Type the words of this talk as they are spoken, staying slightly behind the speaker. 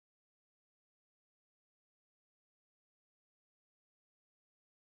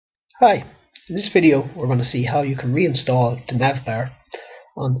Hi, in this video we're going to see how you can reinstall the NavBar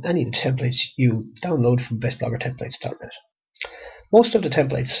on any of the templates you download from bestbloggertemplates.net. Most of the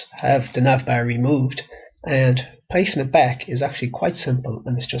templates have the NavBar removed, and placing it back is actually quite simple,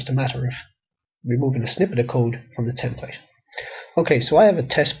 and it's just a matter of removing a snippet of code from the template. Okay, so I have a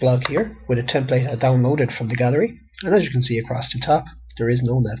test blog here with a template I downloaded from the gallery, and as you can see across the top there is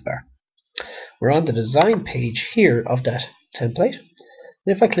no NavBar. We're on the design page here of that template.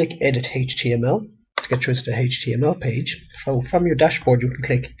 And if I click Edit HTML to get through to the HTML page, so from your dashboard you can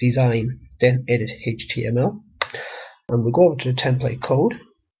click Design, then Edit HTML, and we'll go over to the template code.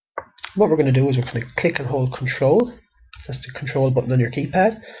 What we're going to do is we're going to click and hold Control, that's the Control button on your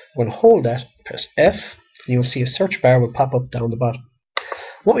keypad. We're going to hold that, press F, and you'll see a search bar will pop up down the bottom.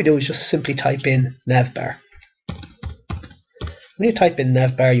 What we do is just simply type in NavBar. When you type in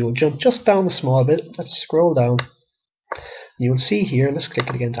NavBar, you will jump just down a small bit. Let's scroll down. You will see here, let's click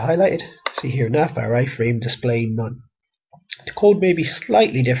it again to highlight it, see here NavBar iframe display none. The code may be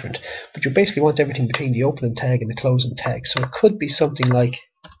slightly different, but you basically want everything between the opening tag and the closing tag. So it could be something like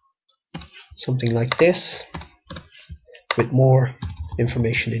this, with more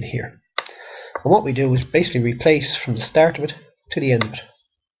information in here. And what we do is basically replace from the start of it to the end of it.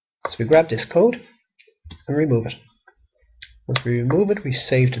 So we grab this code and remove it. Once we remove it, we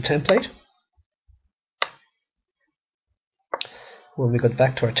save the template. When we go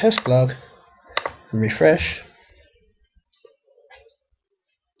back to our test blog and refresh,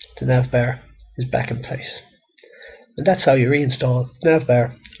 the NavBar is back in place. And that's how you reinstall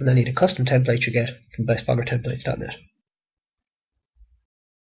NavBar on any of the custom templates you get from bestbloggertemplates.net.